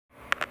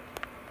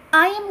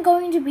I am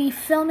going to be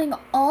filming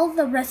all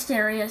the rest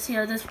areas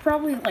here. There's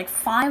probably like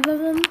 5 of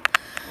them.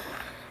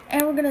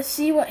 And we're going to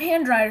see what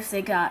hand dryers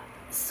they got.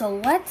 So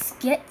let's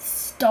get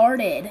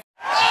started.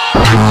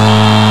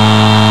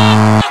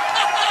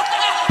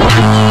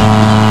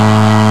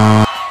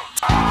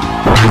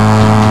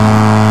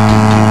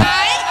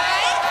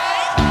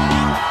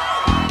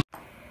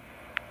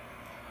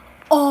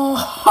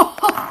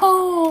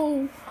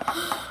 Oh,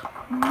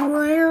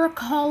 rare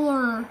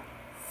color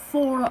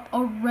for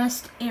a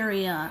rest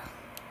area.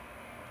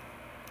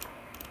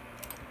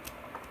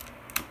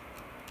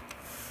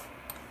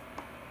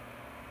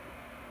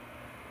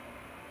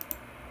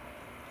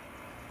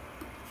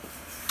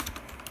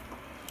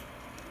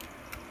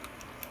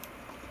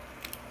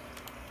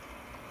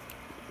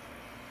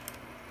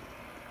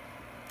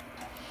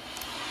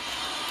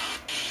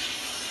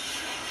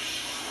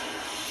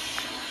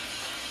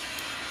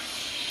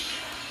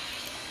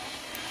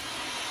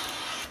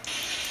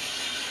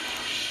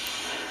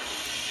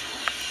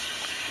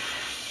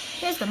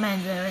 Here's the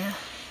men's area.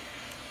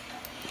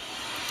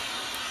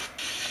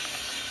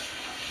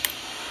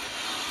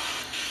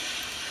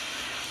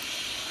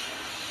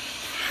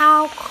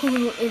 How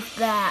cool is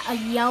that? A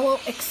yellow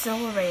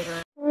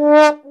Xelarator.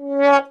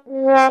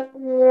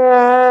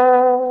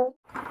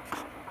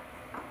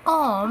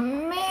 Oh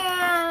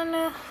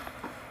man.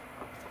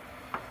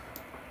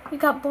 We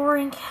got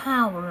boring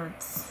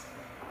cowards.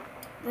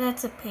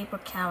 That's a paper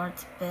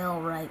coward's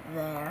bill right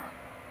there.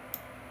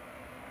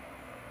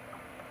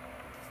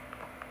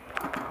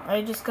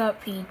 I just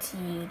got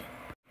PT'd.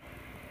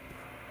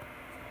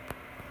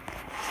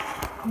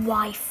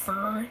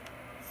 Wifer.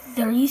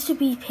 There used to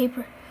be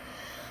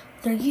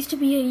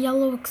a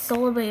yellow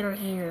Xelarator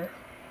here.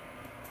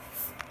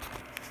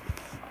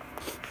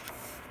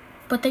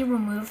 But they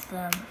removed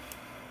them.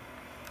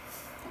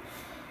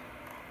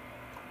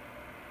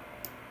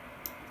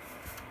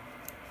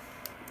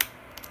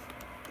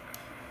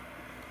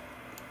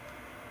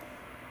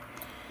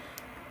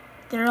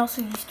 There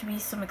also used to be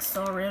some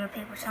Xelarator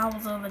paper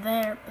towels over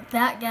there, but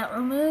that got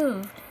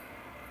removed.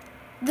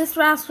 This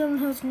restroom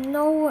has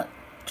no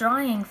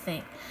drying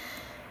thing.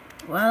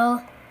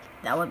 Well,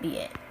 that would be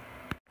it.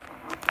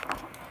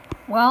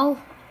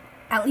 Well,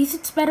 at least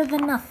it's better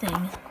than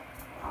nothing.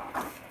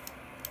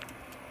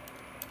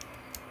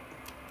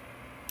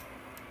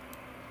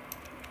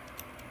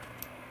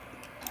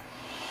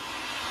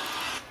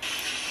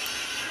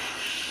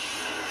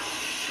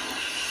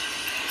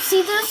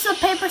 See, there's the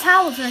paper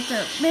towels right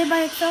there, made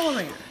by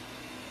Xelarator.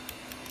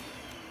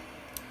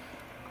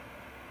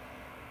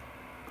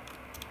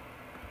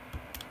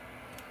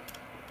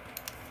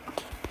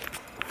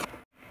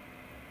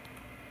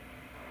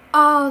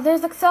 Oh,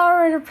 there's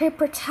Xelarator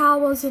paper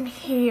towels in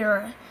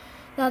here.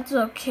 That's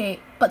okay,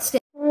 but still.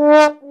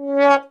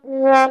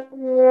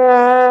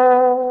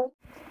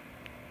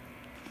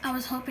 I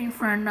was hoping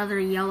for another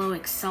yellow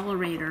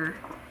Xelarator.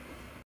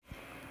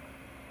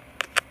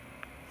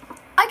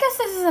 I guess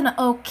this is an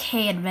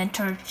okay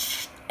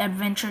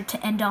adventure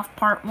to end off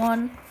part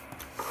 1.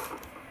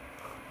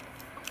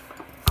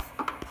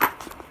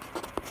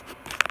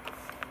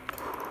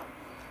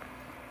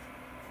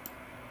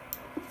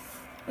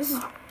 This is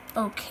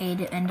okay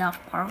to end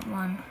off part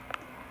 1.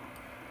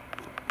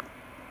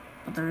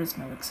 But there is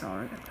no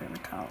Xelarator paper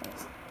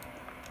towels.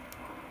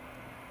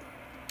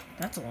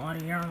 That's a lot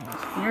of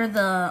urinals. Here are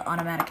the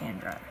automatic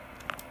hand dryer.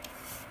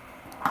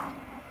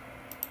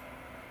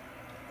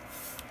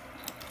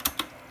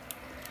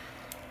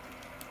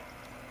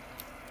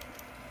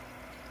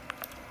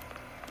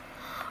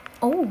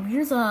 Oh,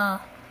 here's an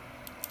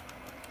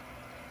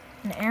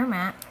air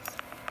mat.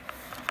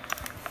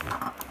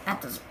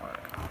 That doesn't work.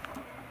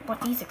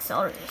 What these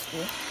Xelarators do.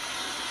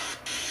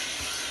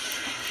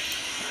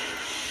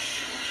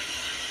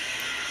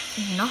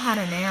 You know how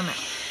to air mat.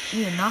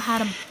 You know how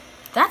to.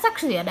 That's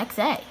actually an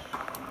XA.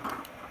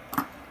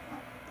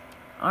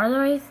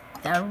 Otherwise,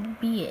 that would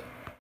be it.